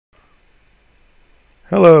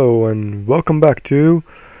Hello and welcome back to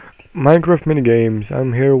Minecraft Minigames.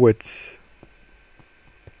 I'm here with...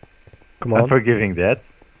 Come I'm on, forgiving that.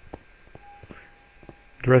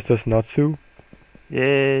 dressed as Natsu.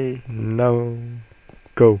 Yay. Now,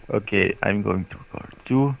 go. Okay, I'm going to record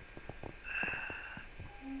too.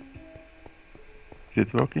 Is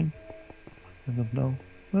it working? I don't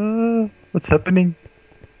know. What's happening?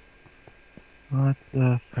 What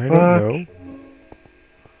the I don't fuck? know.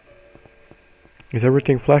 Is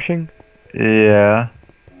everything flashing? Yeah.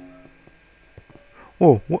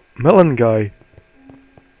 Oh, what? Melon guy.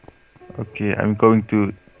 Okay, I'm going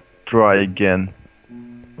to try again.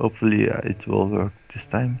 Hopefully it will work this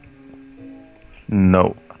time.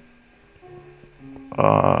 No.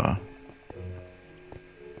 Uh,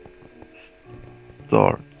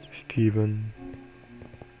 Start. Steven.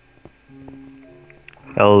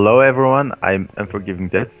 Hello everyone, I'm Unforgiving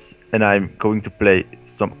Deaths, and I'm going to play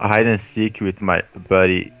some hide and seek with my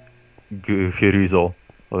buddy Geruzel.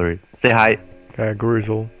 Alright, say hi. Yeah,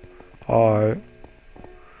 Grizzle. Hi.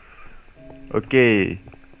 Okay,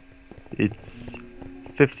 it's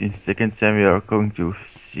 15 seconds and we are going to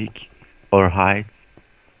seek or hide.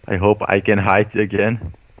 I hope I can hide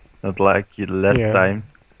again, not like last Yeah, time.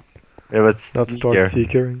 It was not start seeker.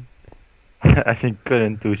 seeking. I think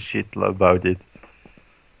couldn't do shit about it.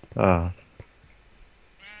 Ah.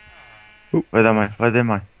 Oop. What am I? What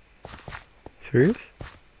am I? Serious?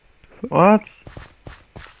 What?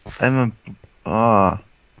 I'm a... Ah.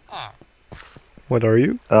 What are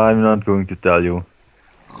you? I'm not going to tell you.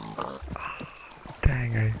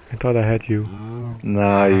 Dang, I thought I had you.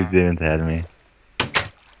 No, you didn't have me.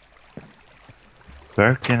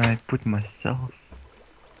 Where can I put myself?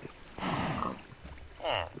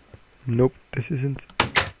 Nope, this isn't.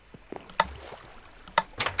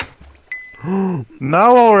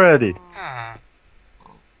 Now already!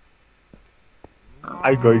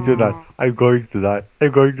 I'm going to die. I'm going to die.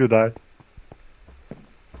 I'm going to die.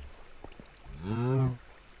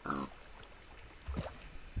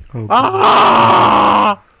 Oh,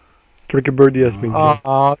 Ah! Tricky Birdie has been killed.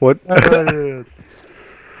 Ah! What? That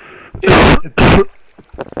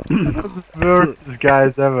was the worst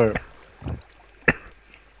guys ever.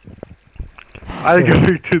 I'm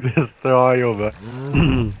going to destroy you,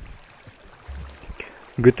 man.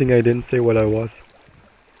 Good thing I didn't say what I was.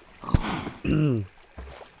 There's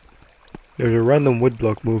a random wood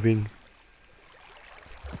block moving.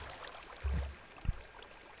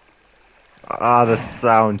 Ah, that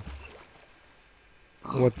sounds.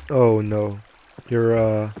 What? Oh no. You're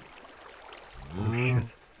oh shit.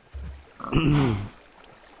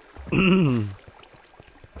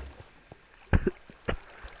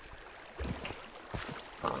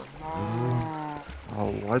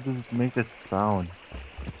 Oh, why does it make that sound?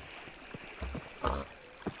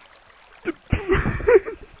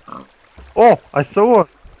 Oh, I saw one.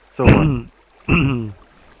 Someone. Where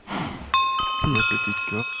did it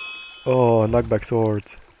go? Oh, knockback sword.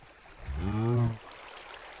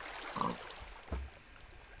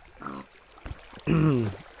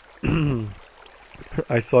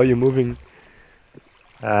 I saw you moving.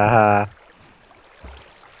 Ah,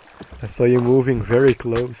 I saw you moving very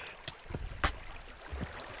close.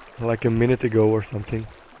 Like a minute ago or something.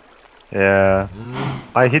 yeah.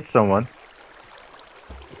 I hit someone.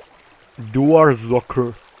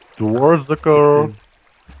 Dwarzocker. Towards the girl.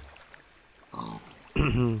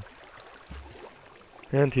 16.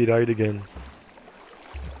 And he died again.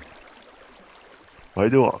 Why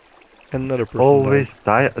do I Another person always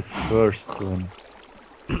die as first one?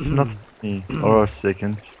 It's not me. Or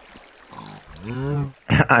second.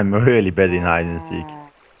 I'm really bad in hide and seek.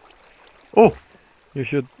 Oh! You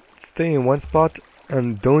should stay in one spot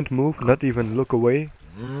and don't move, not even look away.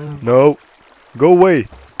 No! Go away!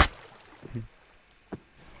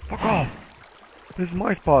 Fuck off! This is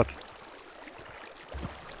my spot!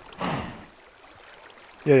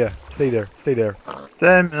 Yeah, stay there, stay there.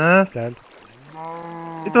 Damn it! Stand.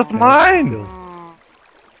 It was Stand mine! still.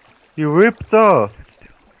 You ripped off! Stand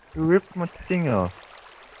still. You ripped my thing off.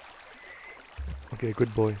 Okay,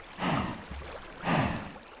 good boy.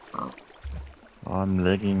 I'm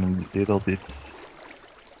lagging a little bit.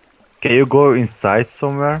 Can you go inside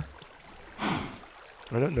somewhere?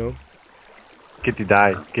 I don't know. Kitty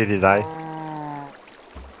die, kitty die.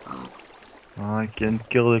 Oh, I can't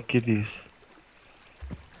kill the kitties.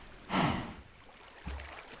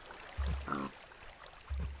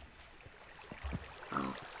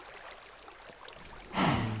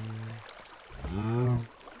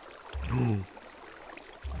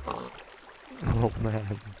 Oh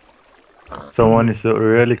man. Someone is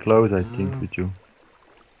really close, I think, with you.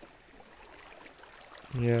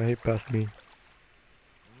 Yeah, he passed me.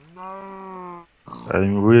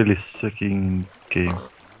 I'm really sucking in game.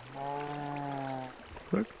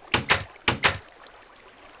 Look.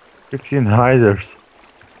 15 hiders.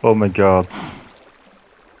 Oh my god.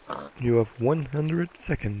 You have 100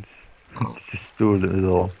 seconds. This is too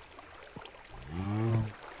little.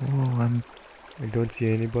 Oh, I don't see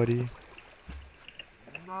anybody.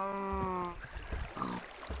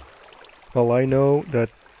 Well, I know that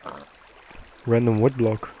random wood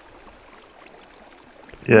block.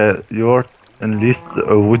 yeah, you're at least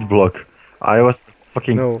a wood block. I was a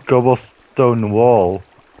fucking No. cobblestone wall.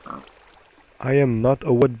 I am not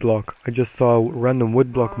a wood block. I just saw a random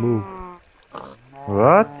wood block move.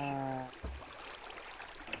 What?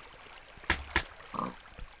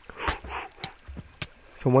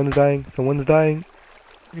 Someone's dying. Someone's dying.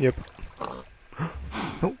 Yep.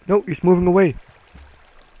 No, no, he's moving away.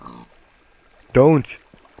 Don't.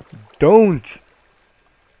 Don't.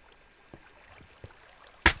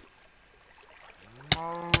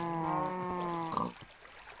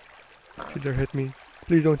 Should there hit me?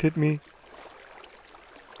 Please don't hit me.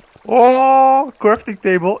 Oh, crafting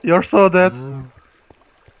table. You're so dead.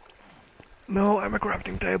 No, I'm a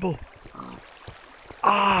crafting table.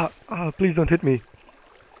 Ah, please don't hit me.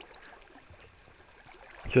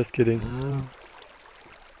 Just kidding.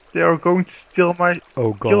 They are going to steal my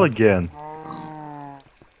Oh kill god. again.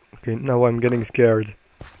 Okay, now I'm getting scared.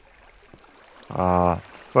 Ah,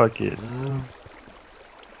 fuck it.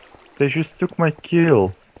 They just took my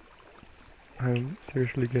kill. I'm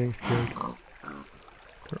seriously getting scared.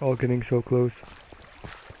 We're all getting so close.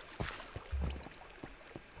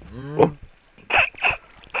 Oh.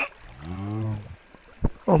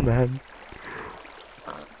 Oh man.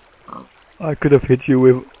 I could have hit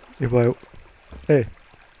you if I... Hey.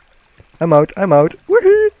 I'm out, I'm out.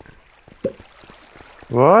 Woohoo!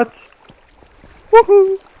 What?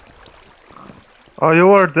 Woohoo! Oh, you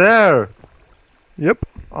were there. Yep.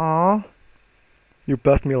 Aw. You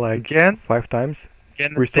passed me like Again? 5 times.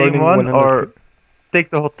 Can the Returning same one 100 or take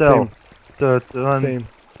the hotel? Same. The one Same.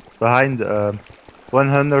 behind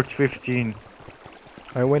 115.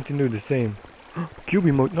 I went into the same.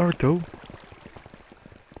 QB mode Naruto.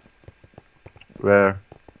 Where?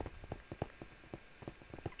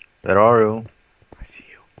 Where are you? I see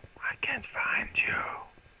you. I can't find you.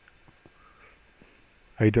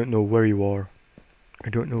 I don't know where you are. I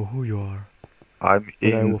don't know who you are. I'm But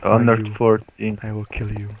I in will find you. 114. I will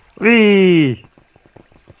kill you. Wee!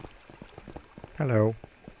 Hello.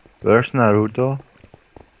 Where's Naruto?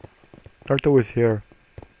 Naruto is here.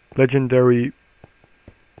 Legendary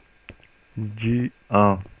G.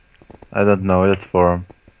 Oh, I don't know that form.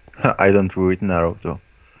 I don't read Naruto.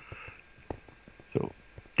 So,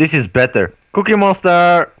 this is better. Cookie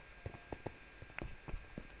Monster!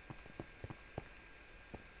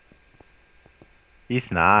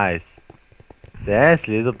 He's nice. Dance,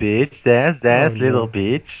 little bitch. Dance, dance, no. little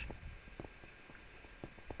bitch.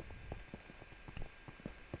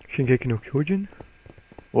 Shingeki no Kyojin?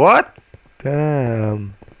 What?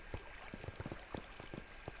 Damn.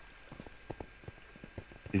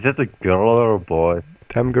 Is that a girl or a boy?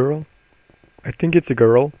 Damn girl? I think it's a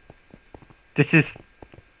girl. This is...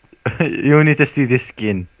 you need to see this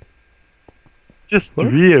skin. It's just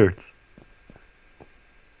What? weird.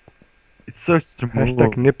 It's so small.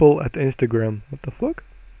 Hashtag nipple at Instagram. What the fuck?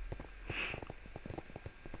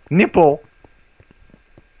 Nipple.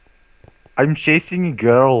 I'm chasing a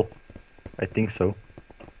girl. I think so.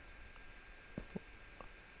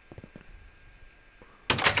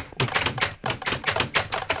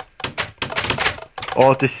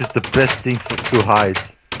 Oh, this is the best thing to hide.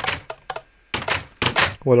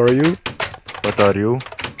 What are you? What are you?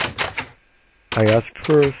 I asked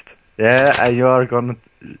first. Yeah, and you are going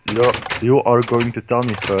to tell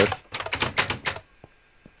me first.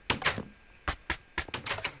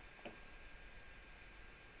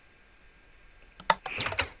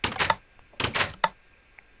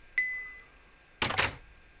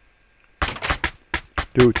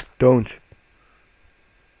 Dude, don't.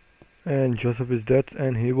 And Joseph is dead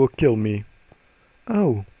and he will kill me.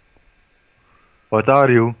 Oh. What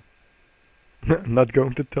are you? I'm not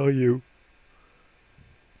going to tell you.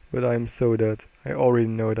 But I'm so dead. I already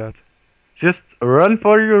know that. Just run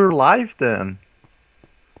for your life then.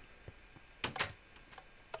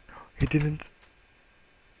 He didn't.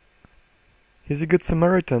 He's a good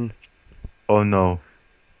Samaritan. Oh no.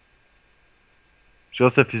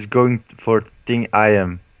 Joseph is going for the thing I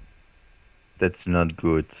am. That's not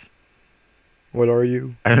good. What are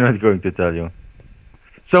you? I'm not going to tell you.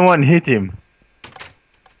 Someone hit him.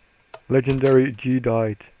 Legendary G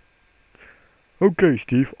died. Okay,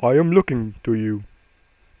 Steve, I am looking to you.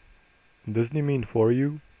 Doesn't he mean for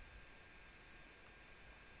you?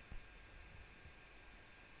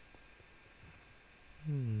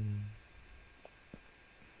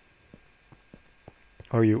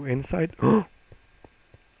 Are you inside? Oh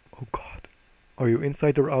god. Are you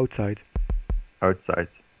inside or outside? Outside.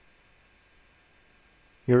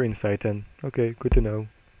 You're inside then. Okay, good to know.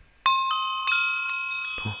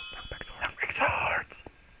 Oh, knockback sword. Knockback swords.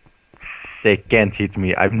 They can't hit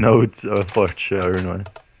me. I'm not for sure. Man.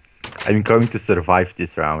 I'm going to survive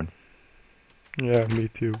this round. Yeah, me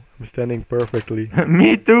too. I'm standing perfectly.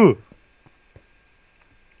 Me too.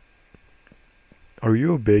 Are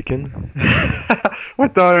you a bacon?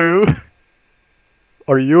 What are you?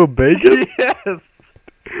 Are you a bacon? Yes.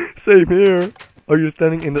 Same here. Are you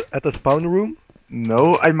standing at the spawn room?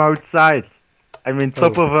 No, I'm outside. I'm in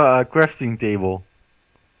top Oh. of a crafting table.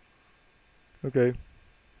 Okay.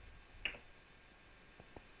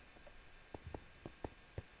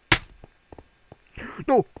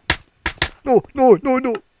 No! No, no, no,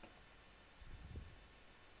 no!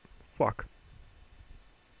 Fuck.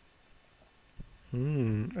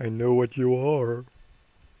 I know what you are.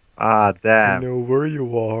 Ah, I damn. know where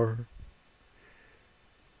you are.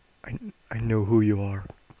 I know who you are.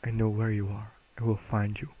 I know where you are. I will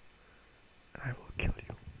find you. And I will kill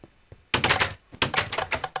you.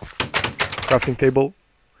 Crafting table.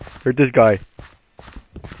 Here's this guy.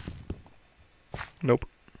 Nope.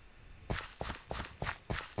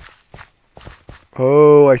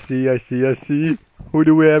 Oh, I see, I see, I see. Who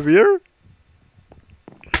do we have here?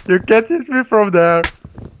 You can't hit me from there.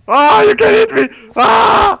 Ah, you can hit me.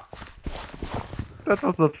 Ah! That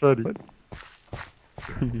was not funny. What?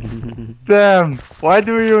 Damn. Why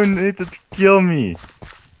do you need to kill me?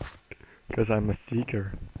 Because I'm a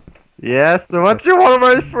seeker. Yes, so what you are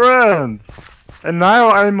my friend? And now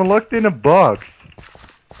I'm locked in a box.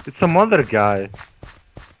 It's some other guy.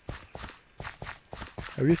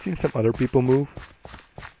 Have you seen some other people move?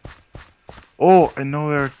 Oh, I know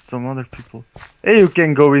where some other people. Hey, you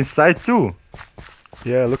can go inside too.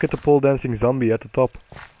 Yeah, look at the pole dancing zombie at the top.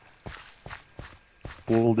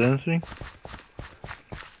 Pole dancing?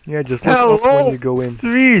 Yeah, just look up when Hello! you go in.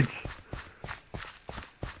 Sweet!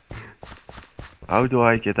 How do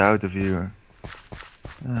I get out of here?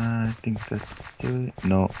 I think that's the way.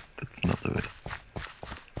 No, that's not the way.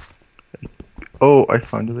 Oh, I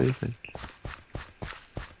found a way. Fake.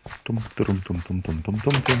 Tum tum tum tum tum tum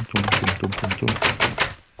tum tum tum tum tum tum.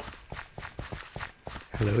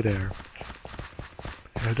 Hello there.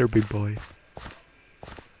 Hello there, big boy.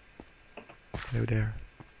 Hello there.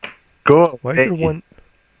 Go! Why is there one?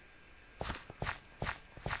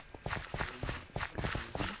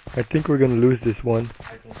 I think we're gonna lose this one.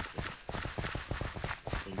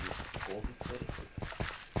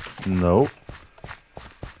 No.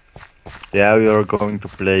 Yeah, we are going to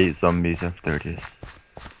play zombies after this.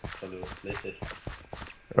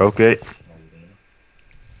 Okay.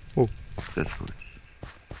 Oh. That's good.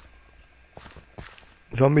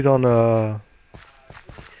 Zombies on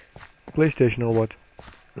PlayStation or what?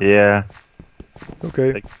 Yeah,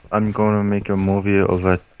 Okay. I'm gonna make a movie of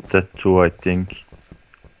a tattoo, I think.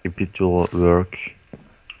 If it will work.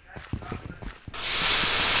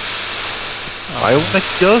 I wanna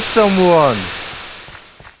kill someone!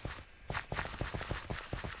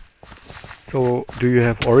 So, do you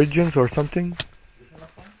have origins or something?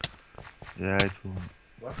 Yeah, it will.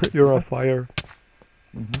 You're on fire.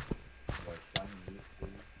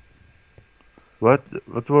 What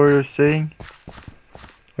were you saying?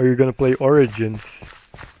 Are you gonna play Origins?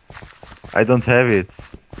 I don't have it.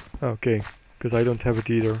 Okay, because I don't have it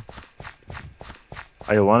either.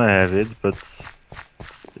 I wanna have it, but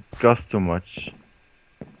it costs too much.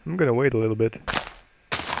 I'm gonna wait a little bit.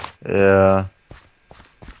 Yeah.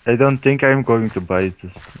 I don't think I'm going to buy it.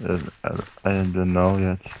 I don't know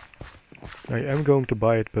yet. I am going to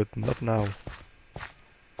buy it, but not now.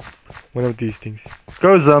 One of these things.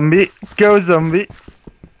 Go zombie! Go zombie!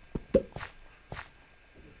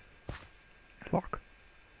 Fuck.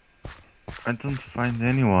 I don't find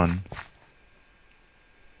anyone.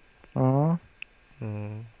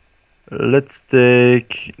 Let's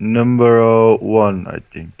take number 1, I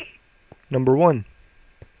think. Number 1.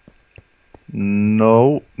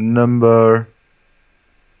 No, number...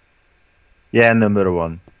 Yeah, number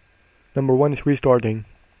 1. Number 1 is restarting.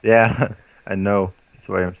 Yeah, I know. That's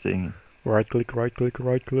why I'm saying it. Right click, right click,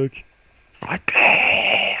 right click. Right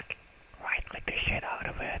click! Right click the shit out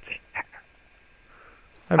of it.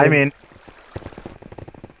 I mean...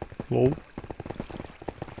 Lol.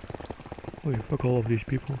 Holy fuck all of these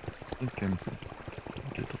people. Okay.